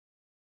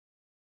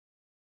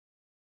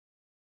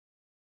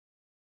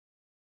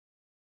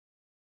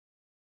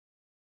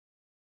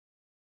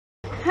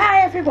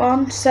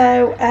everyone,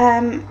 so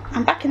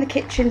I'm back in the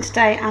kitchen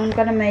today. I'm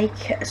going to make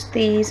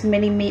these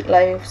mini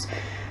meatloaves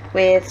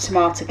with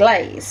tomato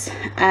glaze.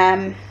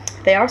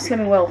 They are a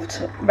Slimming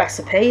World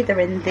recipe. They're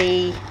in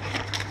the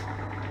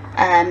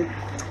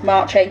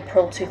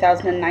March-April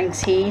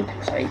 2019,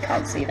 sorry you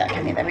can't see that,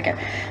 can you? There we go.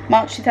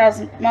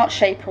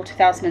 March-April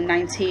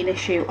 2019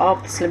 issue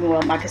of the Slimming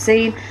World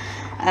magazine.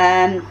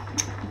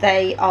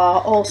 They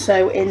are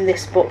also in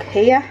this book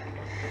here,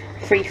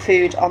 Free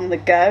Food on the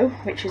Go,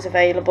 which is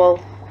available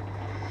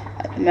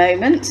at the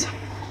moment.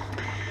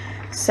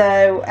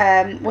 So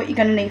what you're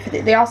going to need for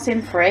they are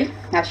sin free,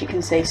 as you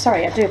can see.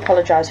 Sorry, I do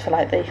apologise for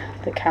like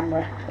the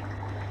camera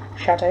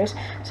shadows.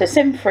 So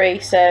sin free,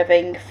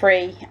 serving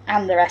free,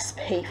 and the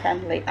recipe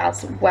friendly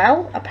as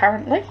well,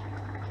 apparently.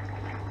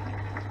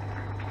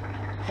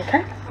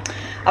 Okay,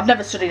 I've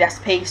never studied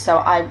SP, so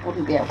I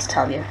wouldn't be able to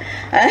tell you,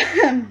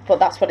 but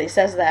that's what it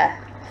says there,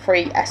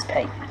 free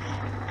SP.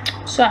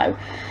 So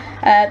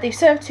they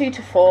serve 2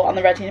 to 4 and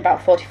they're ready in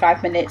about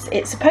 45 minutes.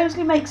 It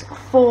supposedly makes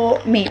 4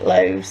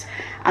 meatloaves,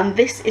 and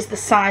this is the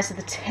size of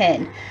the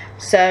tin.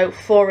 So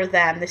 4 of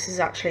them, this is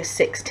actually a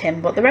 6 tin,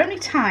 but they're only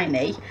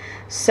tiny.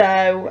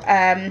 So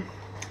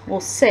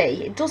we'll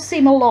see. It does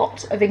seem a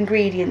lot of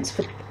ingredients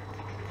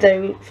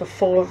for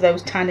 4 of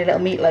those tiny little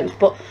meatloaves,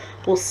 but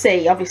we'll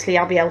see. Obviously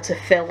I'll be able to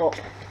fill up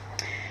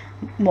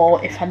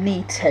more if I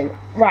need to.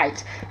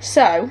 Right,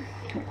 so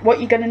what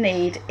you're going to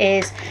need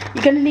is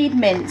you're going to need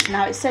mince.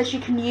 Now it says you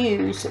can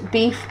use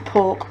beef,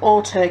 pork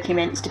or turkey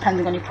mince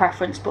depending on your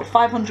preference, but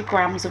 500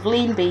 grams of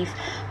lean beef,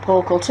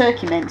 pork or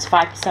turkey mince,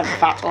 5%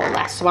 fat or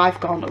less. So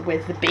I've gone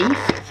with the beef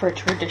for a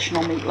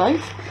traditional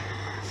meatloaf.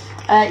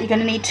 You're going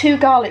to need 2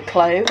 garlic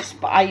cloves,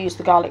 but I use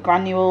the garlic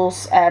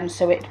granules,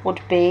 so it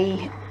would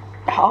be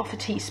half a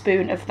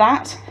teaspoon of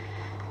that.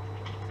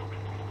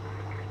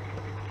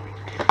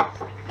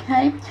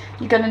 Okay,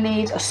 you're going to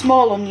need a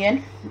small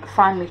onion,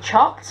 finely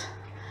chopped.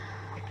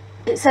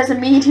 It says a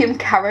medium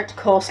carrot,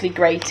 coarsely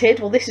grated.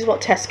 Well, this is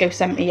what Tesco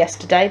sent me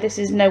yesterday. This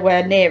is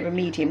nowhere near a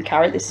medium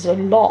carrot. This is a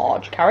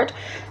large carrot,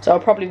 so I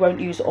probably won't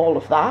use all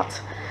of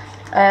that.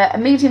 A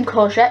medium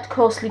courgette,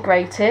 coarsely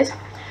grated.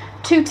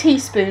 2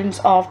 teaspoons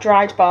of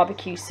dried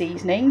barbecue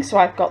seasoning. So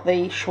I've got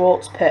the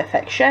Schwartz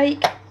Perfect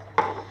Shake.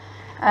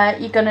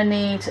 You're going to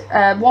need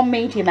 1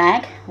 medium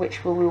egg,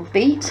 which we will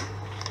beat.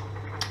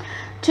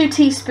 2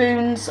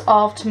 teaspoons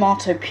of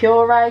tomato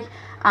puree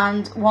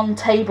and 1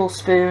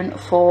 tablespoon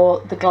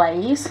for the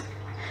glaze.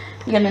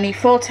 You're going to need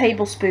 4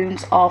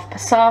 tablespoons of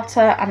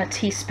passata and a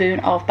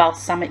teaspoon of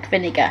balsamic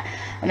vinegar.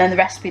 And then the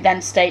recipe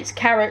then states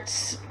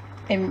carrots,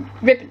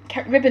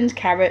 ribboned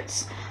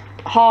carrots,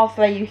 half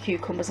a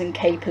cucumbers and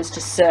capers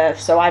to serve.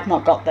 So I've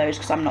not got those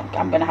because I'm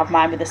going to have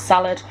mine with a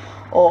salad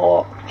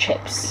or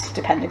chips,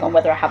 depending on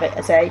whether I have it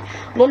as a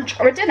lunch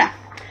or a dinner.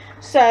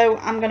 So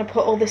I'm going to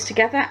put all this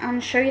together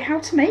and show you how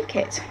to make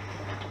it.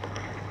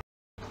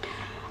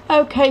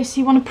 Okay, so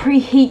you want to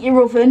preheat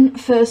your oven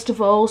first of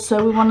all.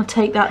 So we want to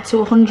take that to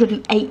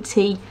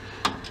 180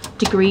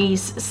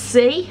 degrees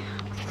C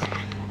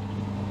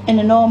in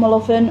a normal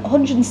oven,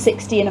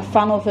 160 in a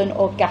fan oven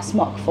or gas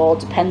Mach 4,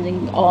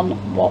 depending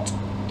on what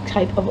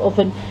type of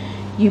oven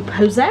you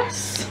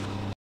possess.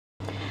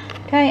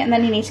 Okay, and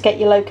then you need to get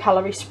your low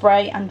calorie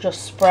spray and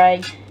just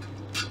spray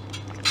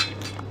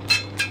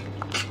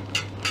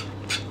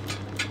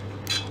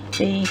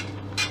the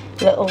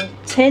little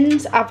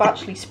tins. I've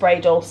actually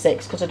sprayed all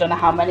 6 because I don't know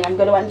how many I'm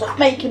going to end up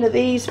making of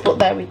these, but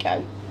there we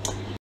go.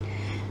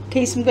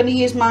 Okay, so I'm going to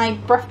use my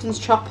Brefton's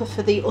chopper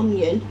for the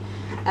onion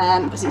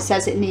because it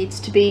says it needs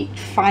to be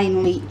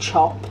finely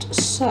chopped.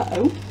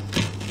 So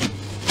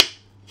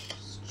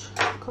just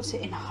cut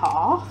it in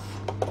half,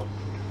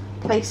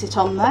 place it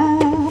on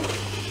there,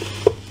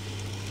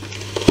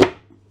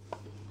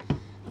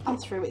 and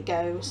through it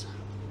goes.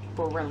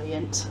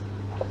 Brilliant.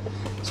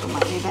 This one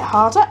might be a bit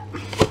harder.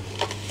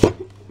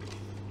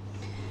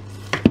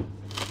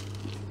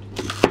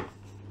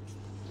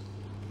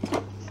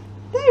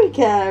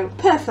 Go,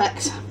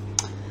 perfect.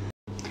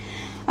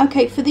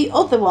 Okay, for the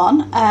other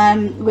one,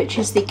 which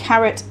is the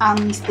carrot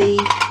and the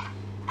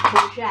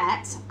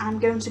courgette, I'm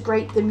going to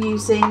grate them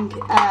using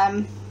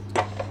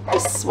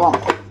this one.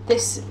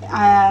 This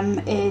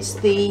is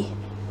the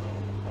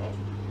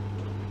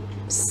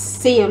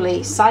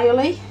Syole,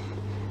 Syole.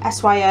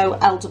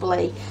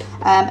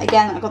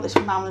 Again, I got this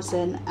from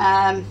Amazon,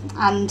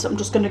 and I'm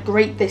just going to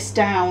grate this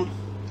down.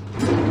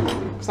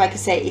 Like I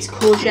say, it's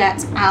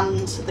courgette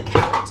and the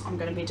carrot I'm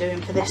going to be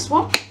doing for this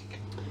one.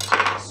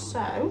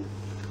 So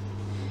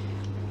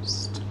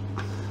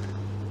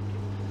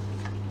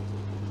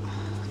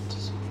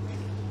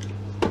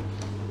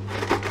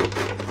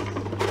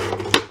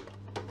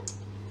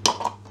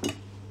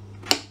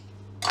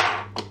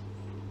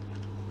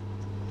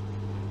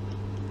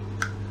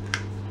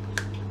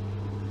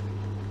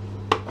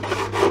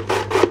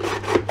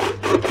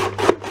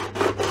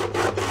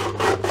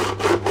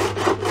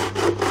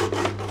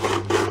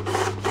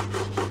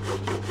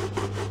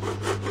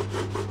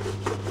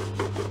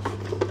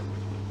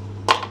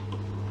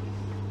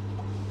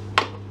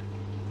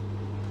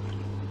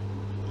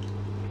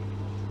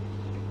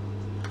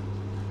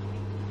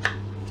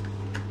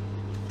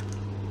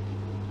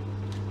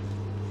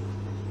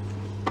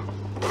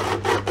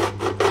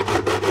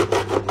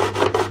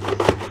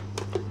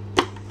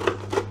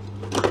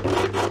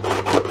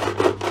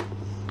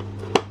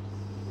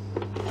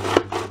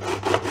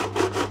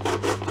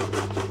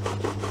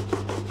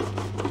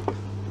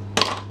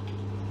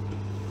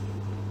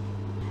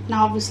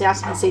Now obviously,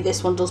 as you can see,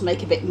 this one does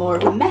make a bit more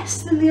of a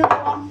mess than the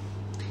other one.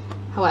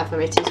 However,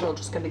 it is all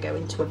just going to go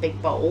into a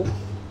big bowl.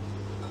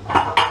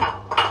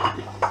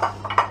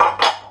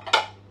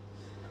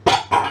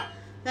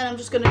 Then I'm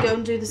just going to go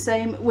and do the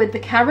same with the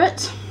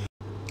carrot.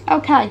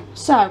 Okay,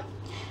 so I'm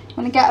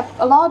going to get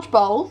a large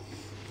bowl,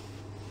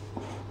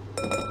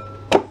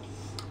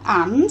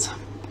 and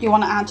you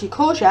want to add your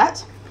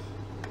courgette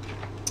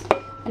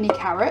and your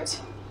carrot.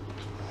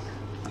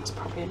 That's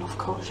probably enough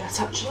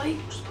courgette actually.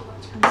 Just put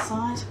that to one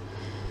side.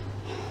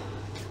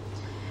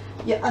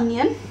 Your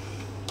onion.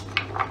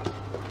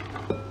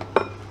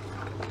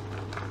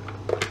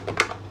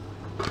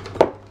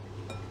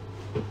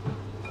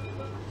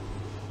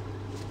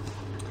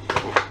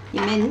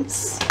 Your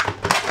mince.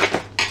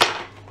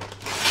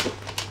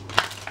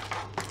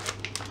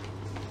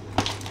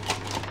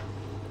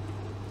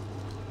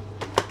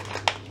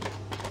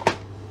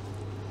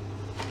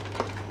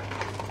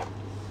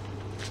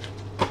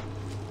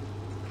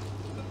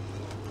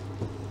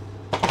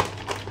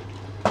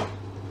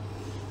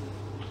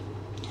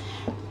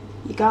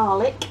 Your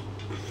garlic.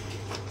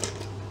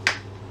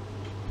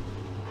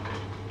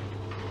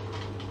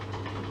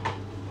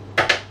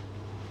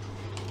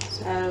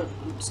 So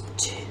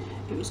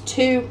it was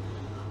 2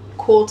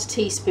 1/4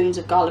 teaspoons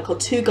of garlic, or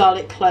 2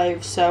 garlic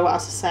cloves. So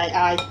as I say,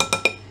 I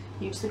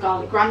use the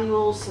garlic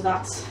granules, so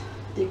that's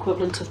the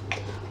equivalent of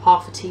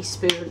 1/2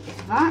 teaspoon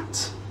of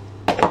that.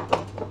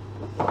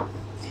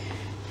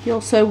 You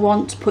also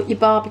want to put your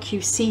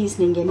barbecue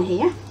seasoning in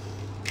here.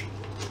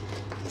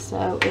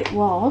 So it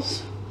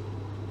was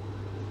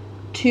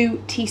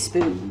 2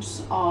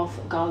 teaspoons of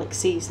garlic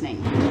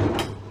seasoning. Do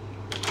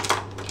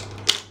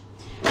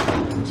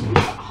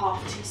that 1/2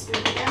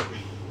 teaspoon again.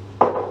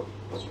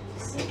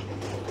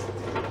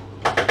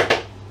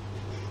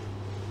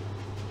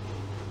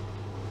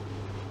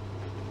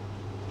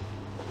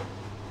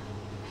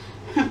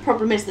 The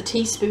problem is the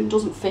teaspoon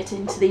doesn't fit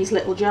into these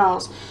little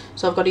jars,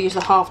 so I've got to use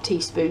the 1/2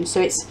 teaspoon.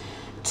 So it's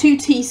 2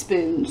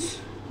 teaspoons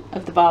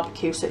of the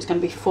barbecue, so it's going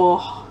to be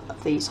 4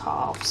 of these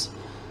halves.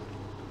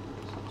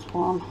 So that's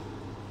 1,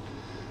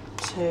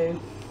 2,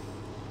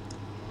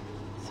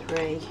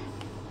 3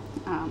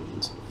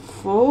 and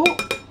 4.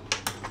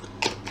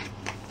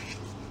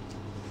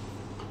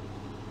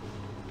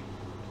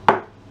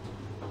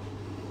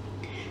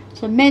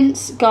 So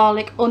mince,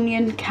 garlic,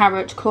 onion,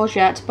 carrot,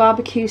 courgette,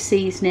 barbecue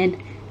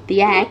seasoning,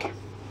 the egg.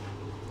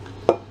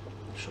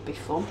 Should be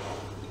fun.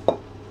 There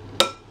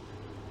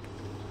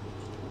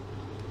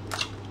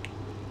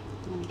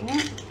we go.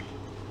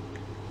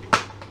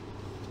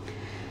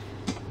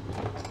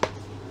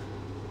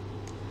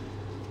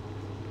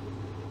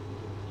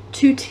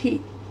 Two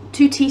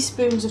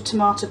teaspoons of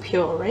tomato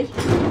puree.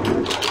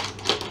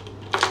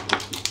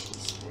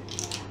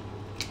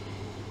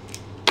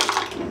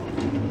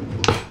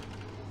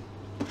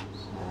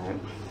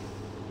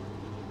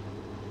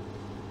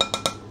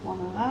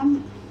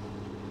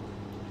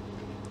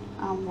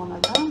 And one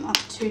of them.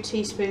 That's 2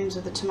 teaspoons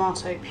of the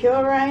tomato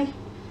puree.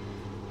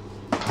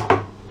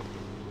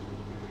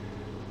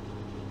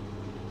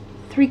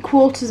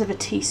 3/4 of a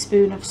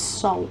teaspoon of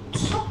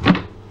salt.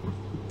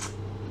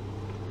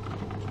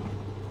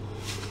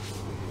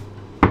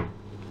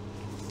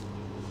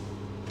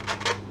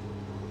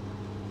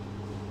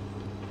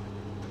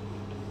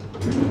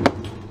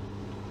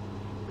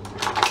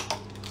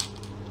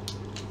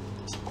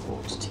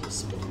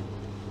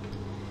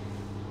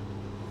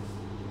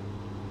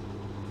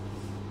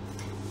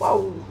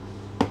 Whoa,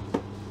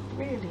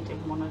 really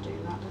didn't want to do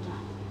that, did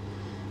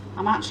I?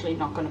 I'm actually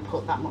not going to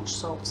put that much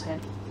salt in.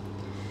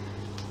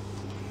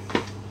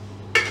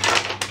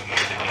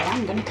 But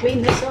I'm going to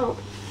clean this up.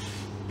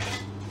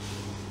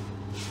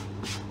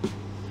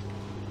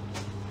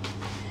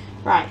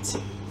 Right.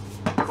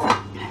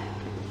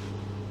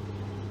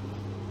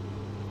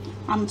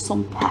 And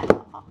some pepper.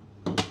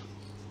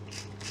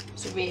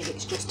 So really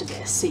it's just a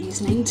bit of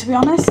seasoning, to be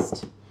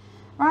honest.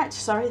 Right,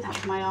 sorry,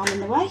 that's my arm in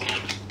the way.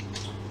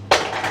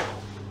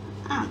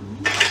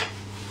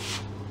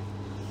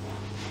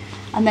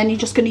 And then you're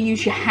just going to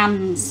use your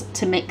hands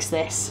to mix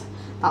this.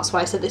 That's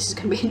why I said this is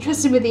going to be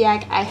interesting with the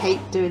egg. I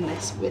hate doing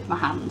this with my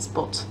hands,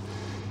 but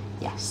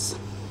yes.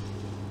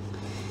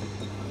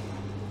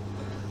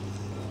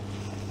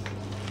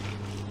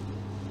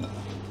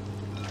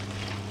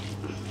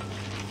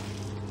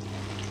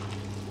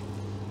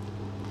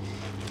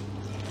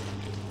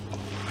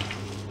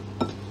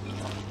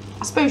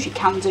 I suppose you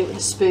can do it with a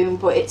spoon,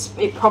 but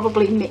it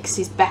probably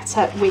mixes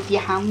better with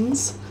your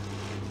hands,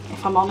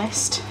 if I'm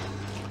honest.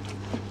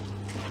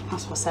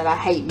 That's what I said, I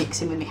hate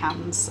mixing with my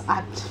hands.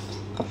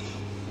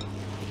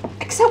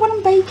 Except when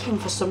I'm baking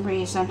for some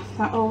reason.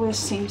 That always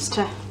seems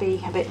to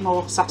be a bit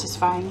more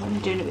satisfying when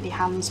you're doing it with your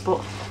hands. But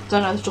I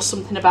don't know, there's just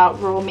something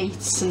about raw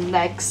meats and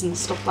eggs and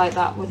stuff like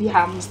that with your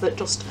hands that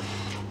just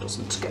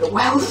doesn't go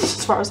well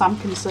as far as I'm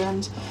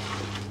concerned.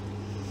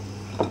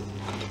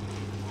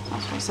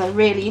 That's what I said,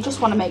 really, you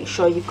just want to make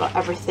sure you've got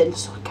everything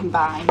sort of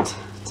combined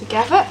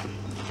together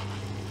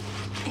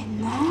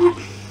in there.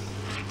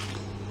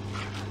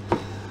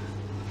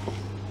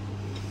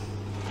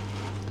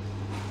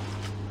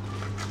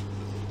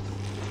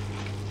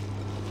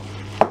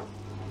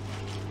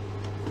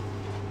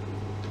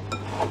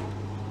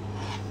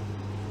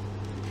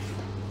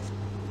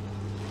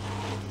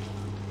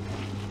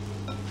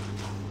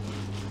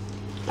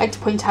 I like to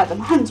point out that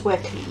my hands were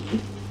clean,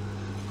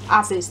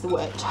 as is the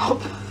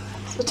worktop,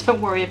 so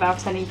don't worry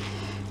about any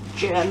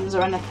germs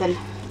or anything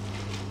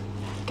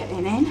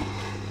getting in.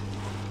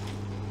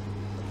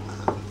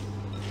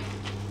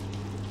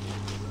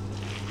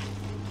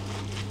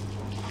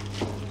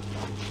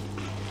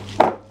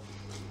 There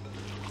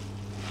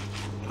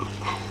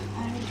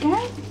we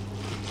go.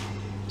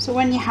 So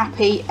when you're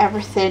happy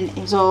everything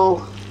is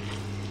all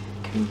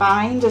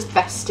combined as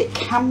best it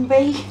can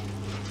be,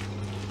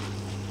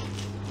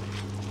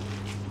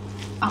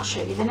 I'll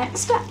show you the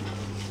next step.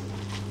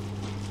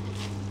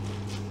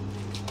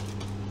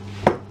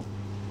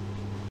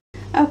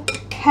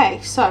 Okay,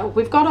 so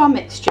we've got our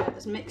mixture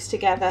that's mixed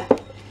together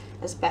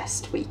as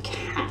best we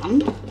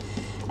can,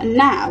 and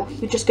now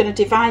you're just going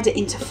to divide it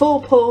into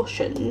 4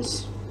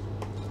 portions.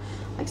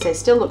 Like I say, it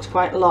still looks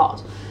quite a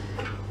lot,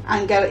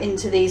 and go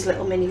into these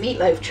little mini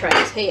meatloaf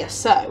trays here.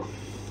 So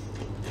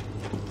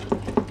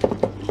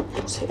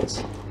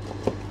it's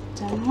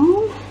down.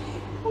 Oh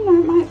no,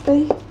 it might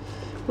be.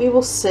 We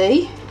will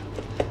see.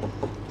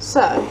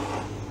 So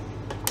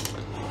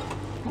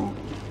we'll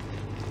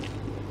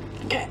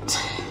get.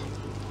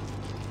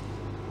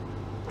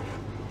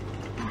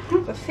 I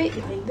have a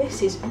feeling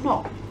this is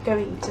not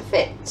going to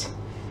fit.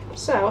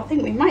 So I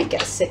think we might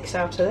get 6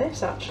 out of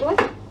this actually.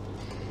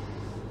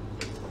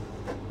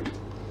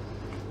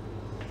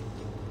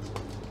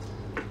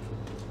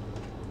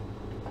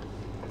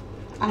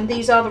 And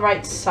these are the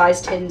right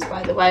size tins,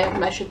 by the way. I've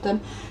measured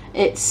them.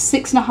 It's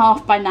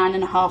 6.5 by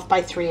 9.5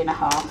 by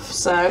 3.5.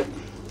 So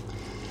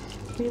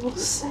we will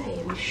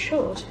see. We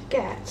should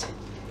get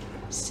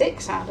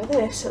 6 out of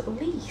this at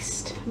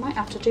least. I might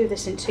have to do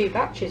this in 2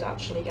 batches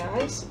actually,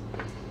 guys.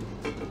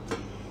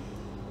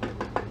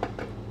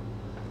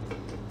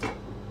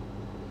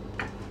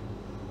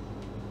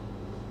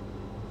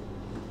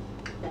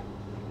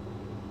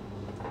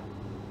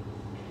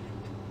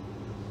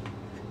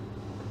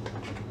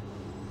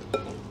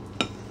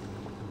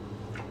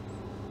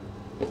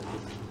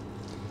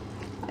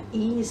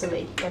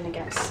 Easily gonna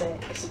get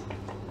 6.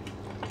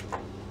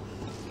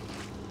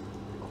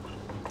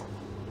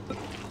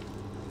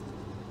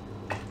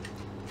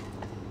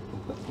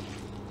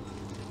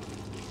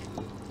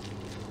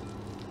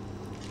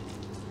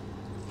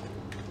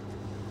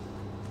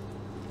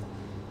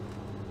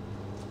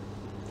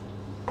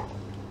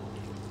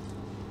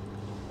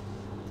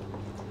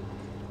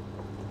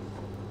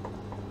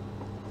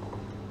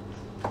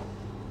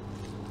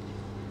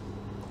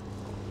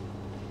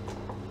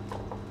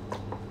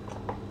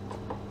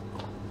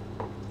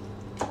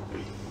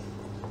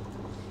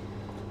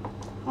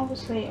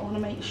 Obviously I want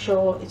to make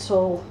sure it's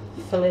all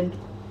filling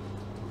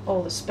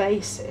all the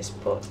spaces,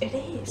 but it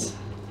is.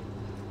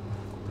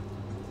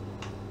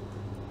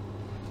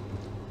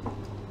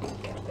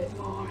 Get a bit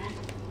more in.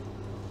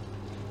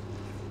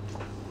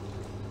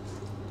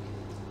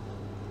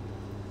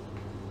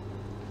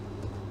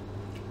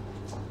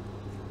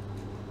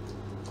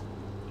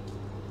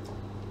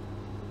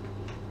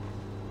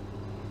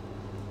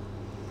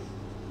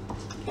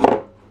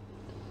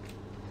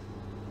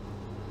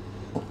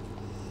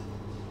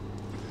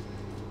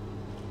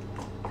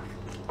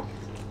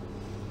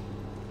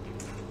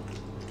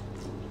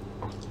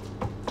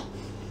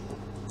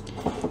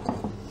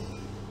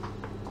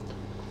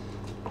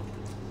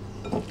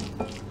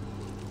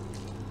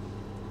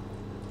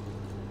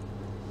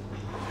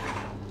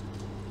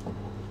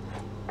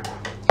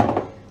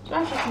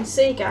 As you can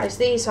see, guys,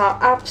 these are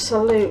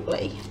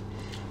absolutely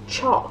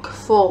chock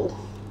full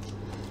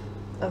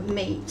of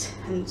meat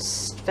and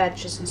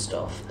veggies and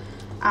stuff,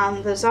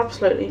 and there's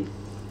absolutely,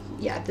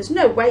 yeah, there's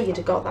no way you'd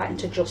have got that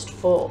into just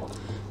 4.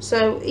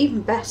 So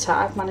even better,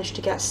 I've managed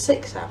to get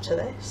 6 out of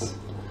this.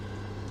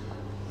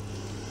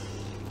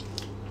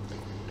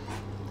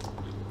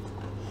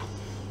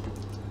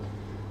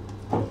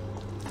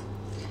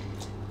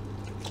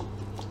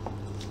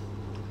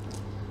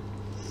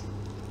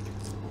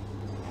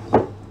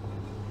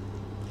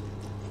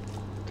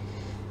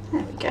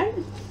 There we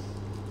go.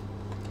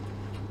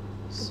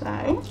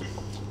 So,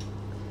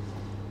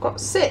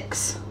 got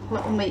 6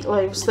 little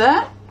meatloaves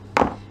there,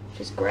 which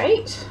is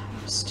great.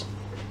 Just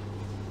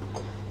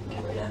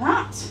get rid of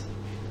that.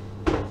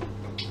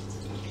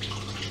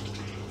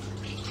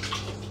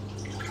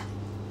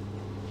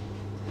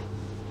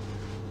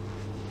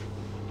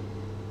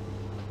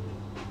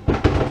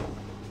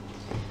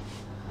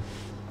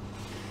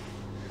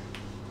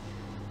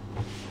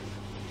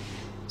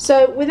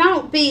 So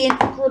without being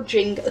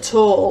grudging at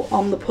all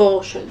on the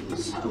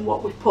portions and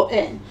what we've put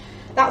in,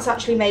 that's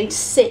actually made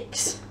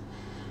 6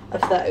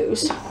 of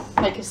those.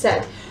 Like I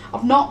said,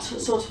 I've not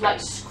sort of like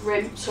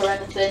scrimped or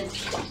anything.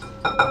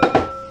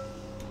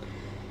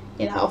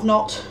 You know, I've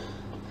not,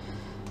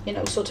 you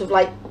know, sort of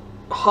like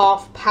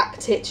half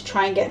packed it to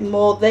try and get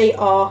more. They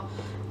are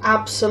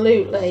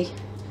absolutely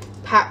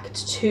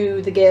packed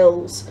to the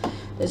gills.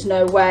 There's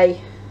no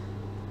way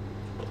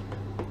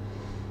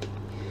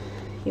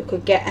you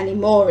could get any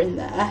more in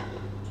there.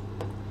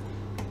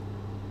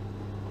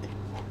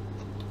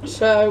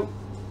 So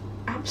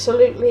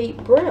absolutely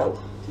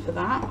brill for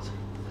that.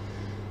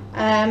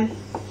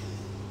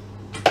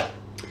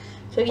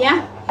 So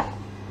yeah,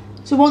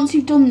 so once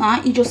you've done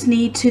that, you just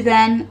need to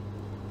then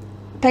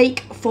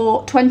bake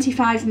for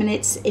 25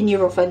 minutes in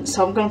your oven.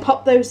 So I'm going to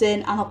pop those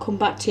in and I'll come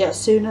back to you as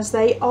soon as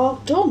they are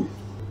done.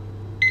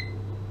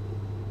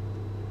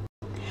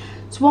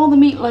 So while the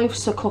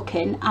meatloaves are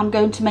cooking, I'm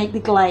going to make the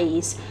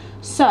glaze.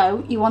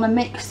 So you want to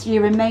mix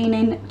your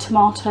remaining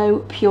tomato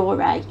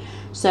puree.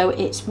 So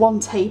it's 1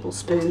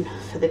 tablespoon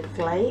for the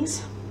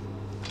glaze.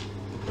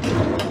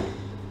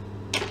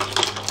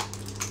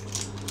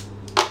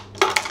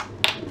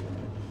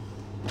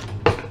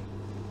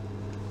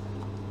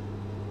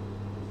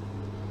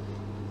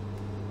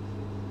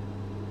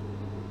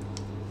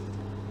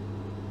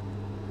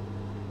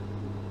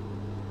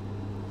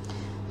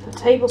 A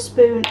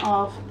tablespoon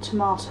of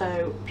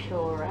tomato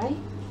puree.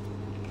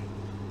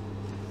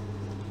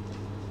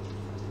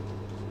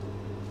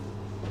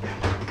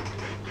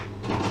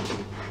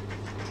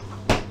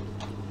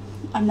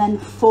 And then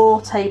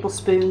 4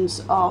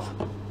 tablespoons of,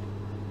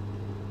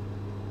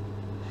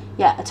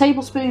 a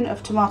tablespoon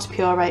of tomato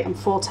puree and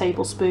 4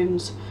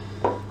 tablespoons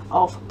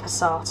of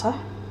passata.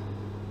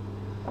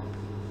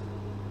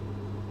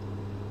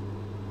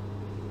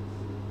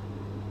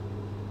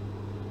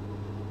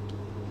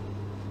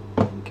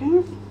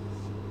 Okay.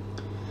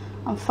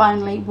 And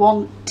finally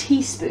 1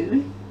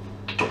 teaspoon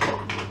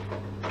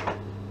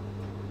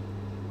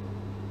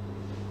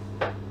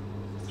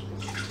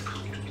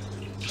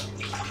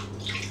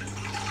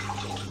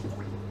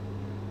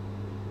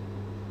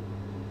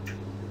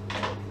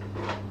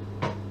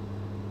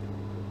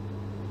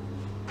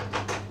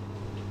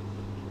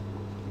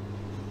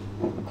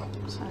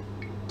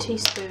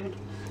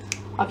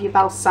of your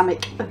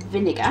balsamic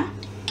vinegar.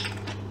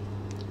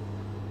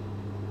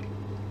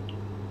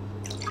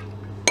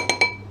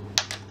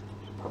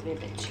 Probably a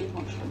bit too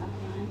much for that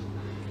line.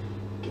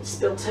 Get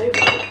spilt over.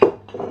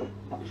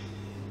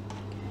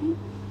 Okay.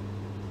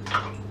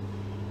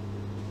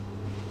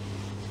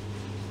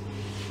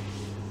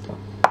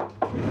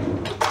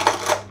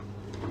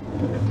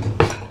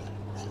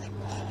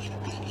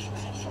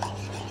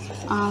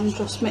 And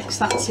just mix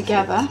that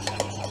together.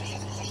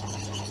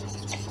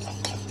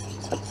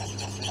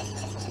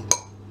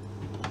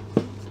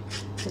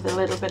 With a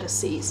little bit of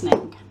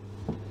seasoning.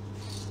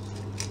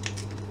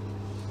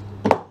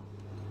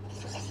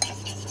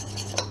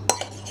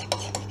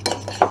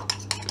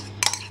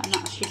 And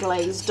that's your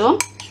glaze done.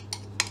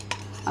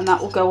 And that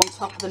will go on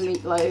top of the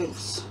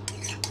meatloaves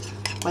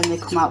when they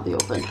come out the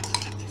oven.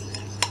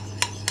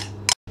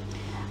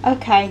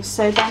 Okay,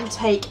 so then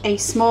take a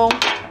small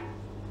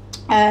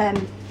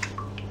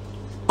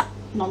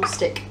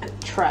non-stick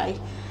tray.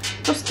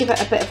 Just give it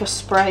a bit of a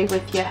spray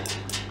with your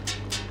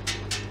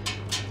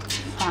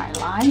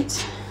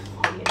Firelight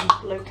or your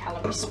low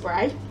calorie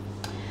spray,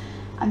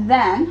 and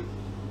then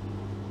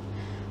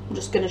I'm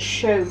just going to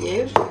show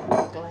you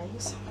the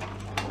glaze.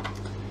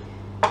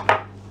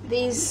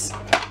 These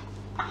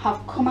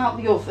have come out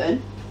the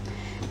oven.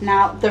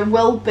 Now there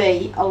will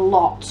be a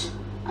lot,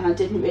 and I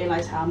didn't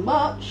realise how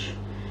much,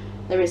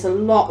 there is a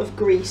lot of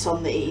grease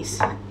on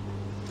these.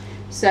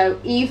 So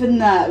even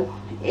though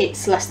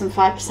it's less than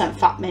 5%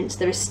 fat mince,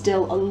 there is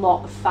still a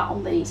lot of fat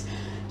on these.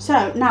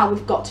 So now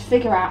we've got to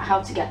figure out how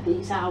to get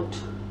these out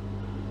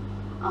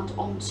and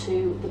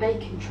onto the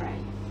baking tray.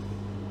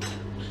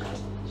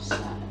 So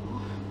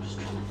I'm just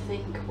trying to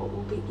think what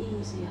will be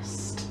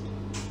easiest.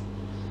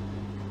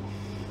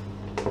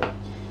 I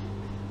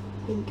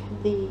think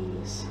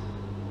these,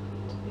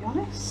 to be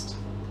honest.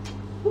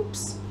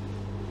 Oops.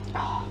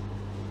 Oh.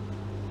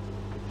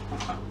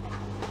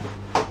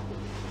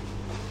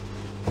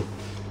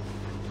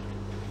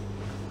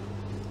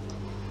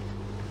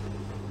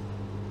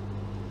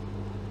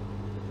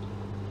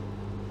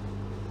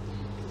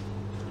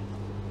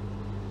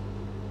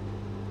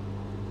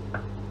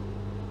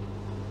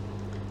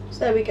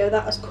 There we go,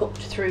 that has cooked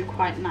through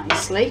quite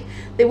nicely.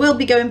 They will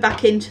be going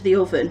back into the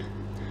oven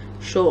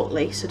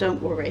shortly, so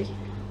don't worry.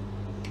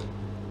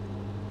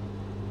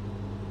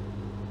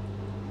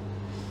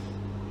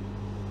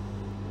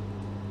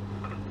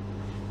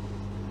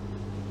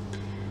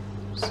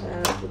 So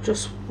we're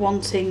just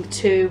wanting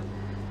to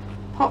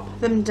pop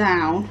them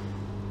down,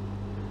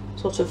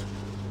 sort of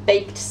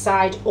baked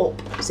side up,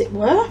 as it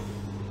were.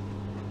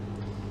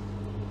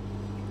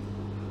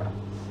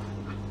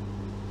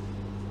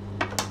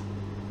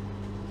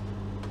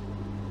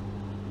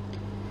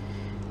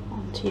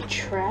 Your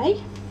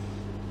tray.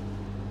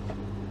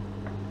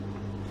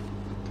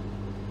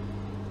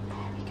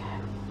 There we go.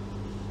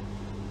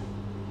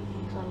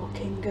 These are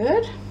looking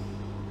good.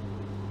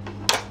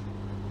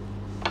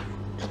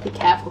 Just be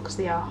careful because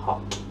they are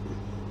hot.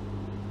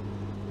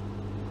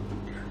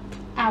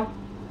 Ow.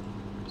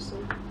 So,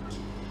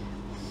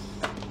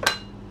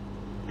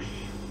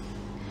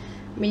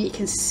 I mean, you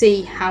can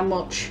see how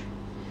much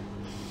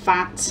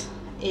fat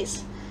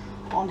is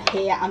on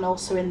here and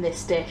also in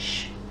this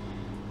dish.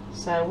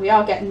 So we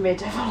are getting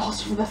rid of a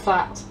lot of the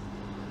fat,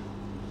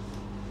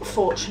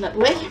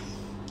 fortunately.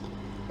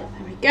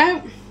 There we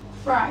go.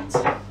 Right,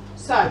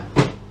 so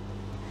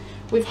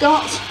we've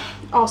got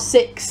our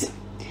 6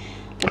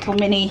 little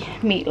mini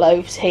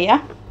meatloaves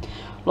here,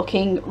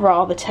 looking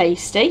rather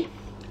tasty,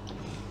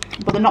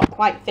 but they're not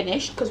quite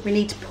finished because we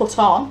need to put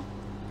on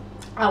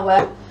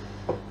our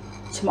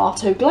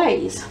tomato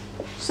glaze.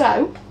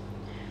 So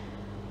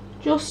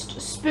just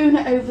spoon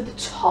it over the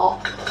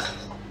top.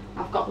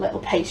 I've got a little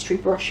pastry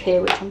brush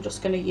here which I'm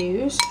just going to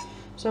use,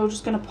 so we're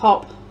just going to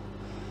pop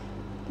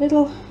a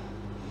little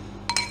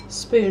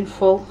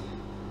spoonful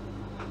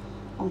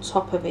on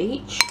top of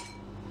each.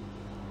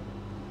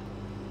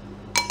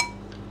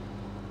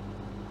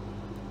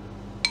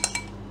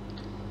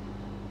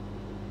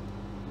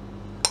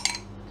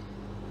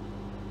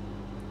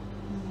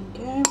 There we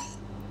go.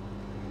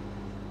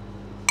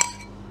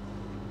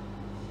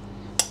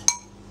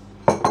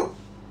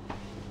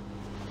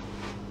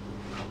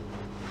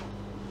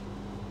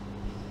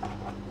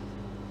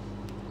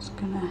 Just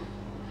gonna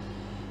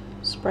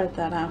spread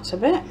that out a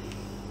bit.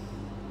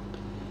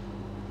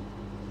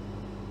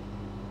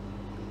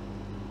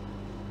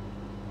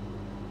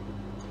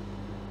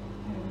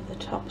 Over the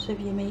tops of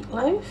your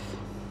meatloaf.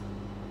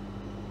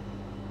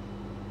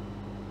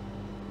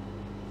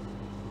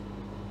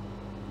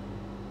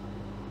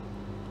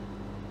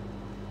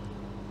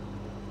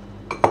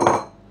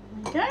 There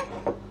we go.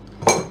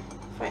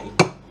 Right.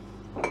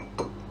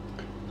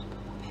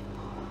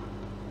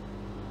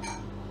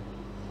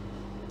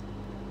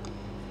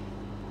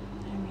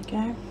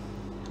 Go,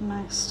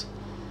 nice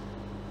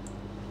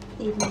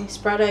evenly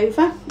spread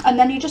over, and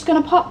then you're just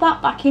going to pop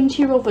that back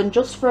into your oven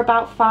just for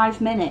about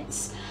 5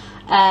 minutes,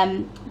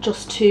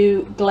 just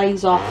to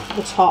glaze off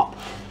the top.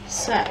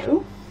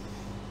 So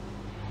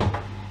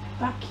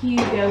back you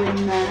go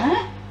in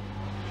there.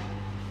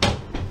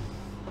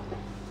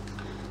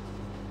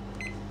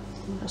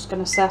 I'm just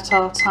going to set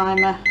our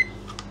timer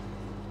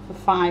for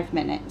 5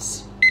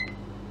 minutes.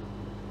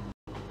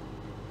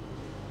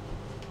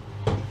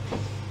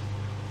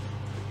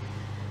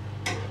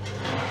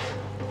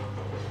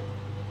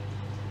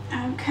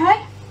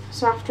 Okay,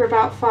 so after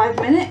about 5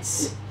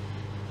 minutes,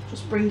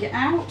 just bring it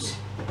out.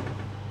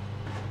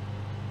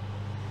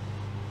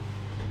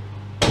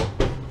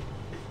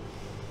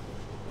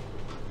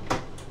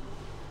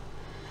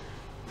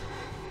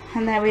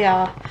 And there we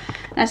are.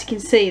 And as you can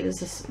see,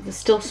 there's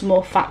still some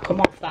more fat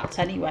come off that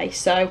anyway,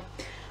 so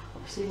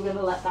obviously we're going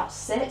to let that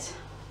sit.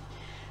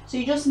 So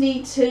you just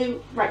need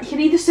to, right, you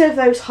can either serve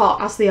those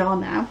hot as they are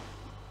now,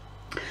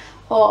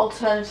 or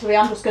alternatively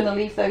I'm just going to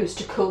leave those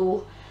to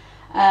cool.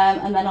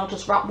 And then I'll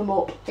just wrap them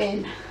up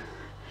in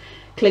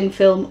cling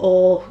film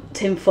or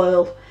tin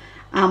foil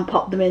and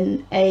pop them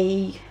in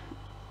a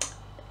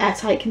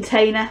airtight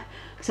container,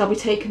 because I'll be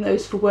taking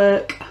those for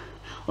work.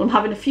 Well, I'm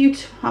having a few.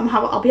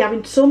 I'll be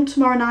having some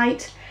tomorrow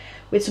night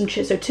with some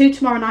chips. So 2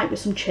 tomorrow night with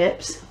some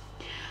chips,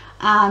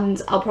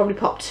 and I'll probably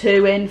pop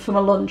 2 in for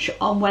my lunch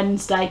on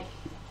Wednesday.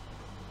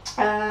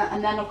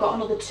 And then I've got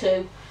another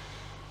 2.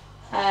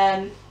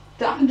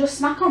 That I can just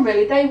snack on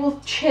really. They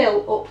will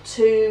chill up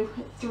to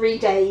 3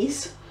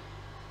 days.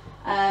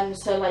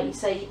 So like I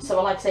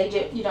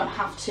say, you don't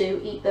have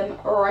to eat them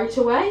right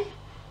away.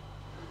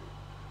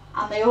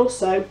 And they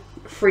also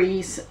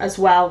freeze as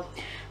well.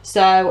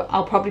 So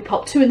I'll probably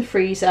pop 2 in the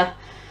freezer,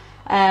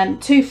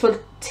 2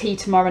 for tea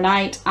tomorrow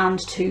night and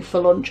 2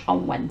 for lunch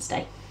on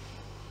Wednesday.